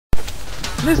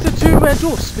Mr. Two Red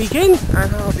Dwarf speaking.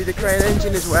 And Harvey the Crane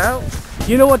Engine as well.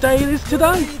 You know what day it is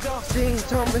today? Seeing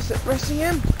Thomas at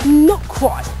Bressingham? Not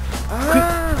quite.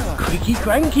 Ah, Creaky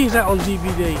Cranky is out on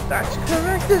DVD. that's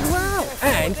correct as well.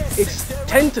 And it's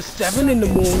 10 to 7 in the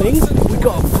morning. We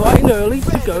got up bright and early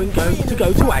to go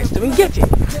to Asda and get it.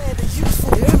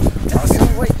 Yeah, I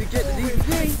can't wait to get the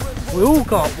DVD. We all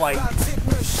can't wait.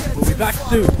 We'll be back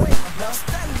soon.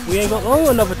 We ain't got long,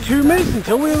 another 2 minutes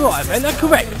until we arrive, ain't that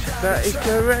correct? That is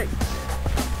correct.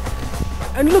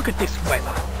 And look at this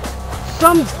weather.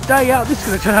 Some day out this is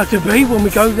going to turn out to be when we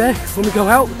go there, when we go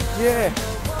out. Yeah.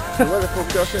 The weather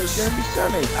forecast says it's going to be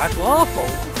sunny. That's what I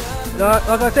thought.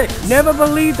 Like I said, never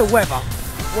believe the weather.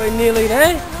 We're nearly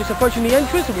there, just approaching the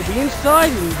entrance and we'll be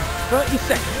inside in 30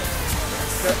 seconds.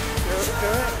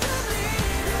 Correct.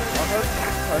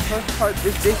 I hope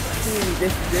this DVD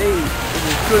is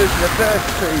as good as the first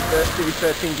two Series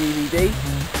 13 DVD.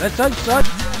 Let's hope so.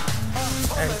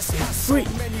 And in 3,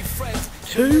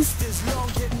 2,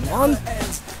 1,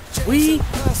 we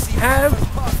have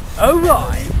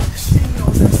arrived.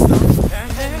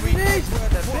 And there it is,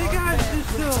 the big Asda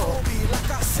store.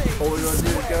 All we got to do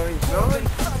is go inside.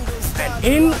 And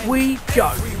in we go.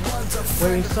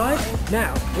 We're inside.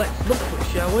 Now, let's look for it,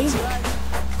 shall we?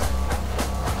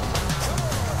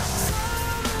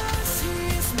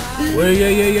 Well,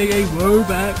 yeah, row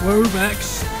back.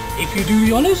 If you do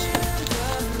the honours.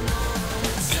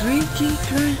 Creaky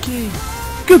Cranky.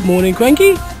 Good morning,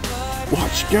 Cranky.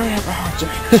 What's going about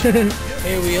it?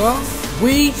 Here we are.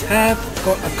 We have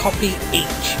got a copy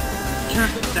each.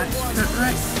 That's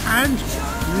correct. And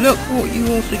look what you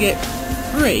also get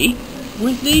free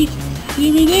with these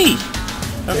DVDs.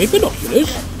 Are they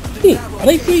binoculars? Are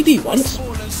they 3D ones?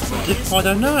 I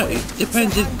don't know. It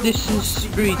depends if this is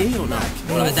 3D or not.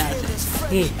 Well, I doubt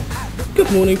it.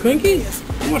 Good morning, Cranky.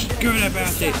 What's good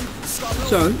about it?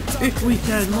 So, if we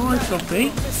turn my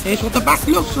copy, here's what the back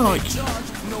looks like.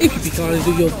 If you'd be kind to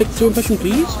do your picture impression,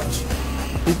 please.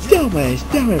 Thomas,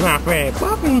 my friend,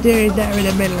 what are you doing there in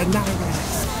the middle of nowhere?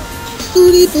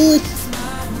 Silly boys.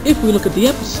 If we look at the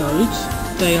episodes,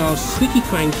 they are Creaky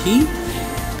Cranky,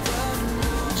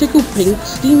 Tickle Pink,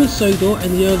 Steamy Soda,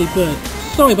 and the Early Bird.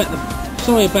 Sorry about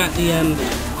the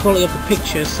quality of the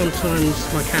picture.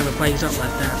 Sometimes my camera plays up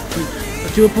like that. I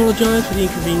do apologise for the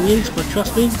inconvenience, but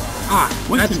trust me,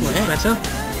 that's much better.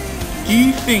 Do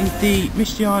you think the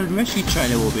Misty Island Rescue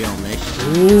trailer will be on this?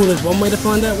 Ooh, there's one way to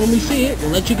find out when we see it. We'll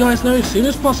let you guys know as soon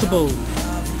as possible.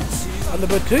 And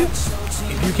number 2,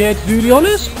 if you care to do the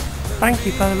honours. Thank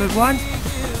you, Thunderbird 1.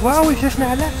 Well, we've just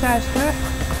now left Asda.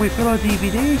 We've got our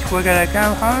DVDs. We're going to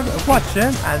go home and watch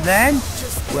them, and then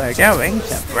we're going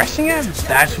to Bressingham.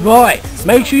 That's right.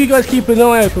 Make sure you guys keep an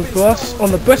eye open for us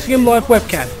on the Bressingham Live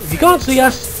webcam. If you can't see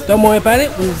us, don't worry about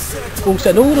it. We'll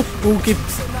send all the.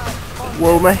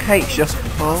 We'll make sure.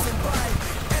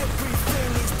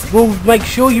 We'll make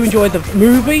sure you enjoy the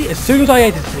movie as soon as I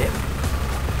edit it,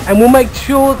 and we'll make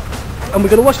sure. And we're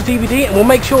going to watch the DVD, and we'll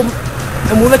make sure,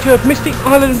 and we'll let you know if Misty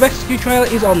Island Rescue trailer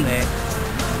is on there.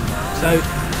 So,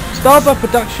 Starbuck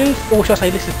Productions, or should I say,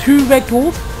 this is Two Red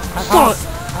Dwarf.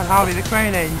 And Harvey the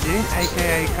Crane Engine,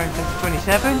 aka Crane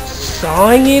 27,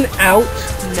 signing out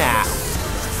now.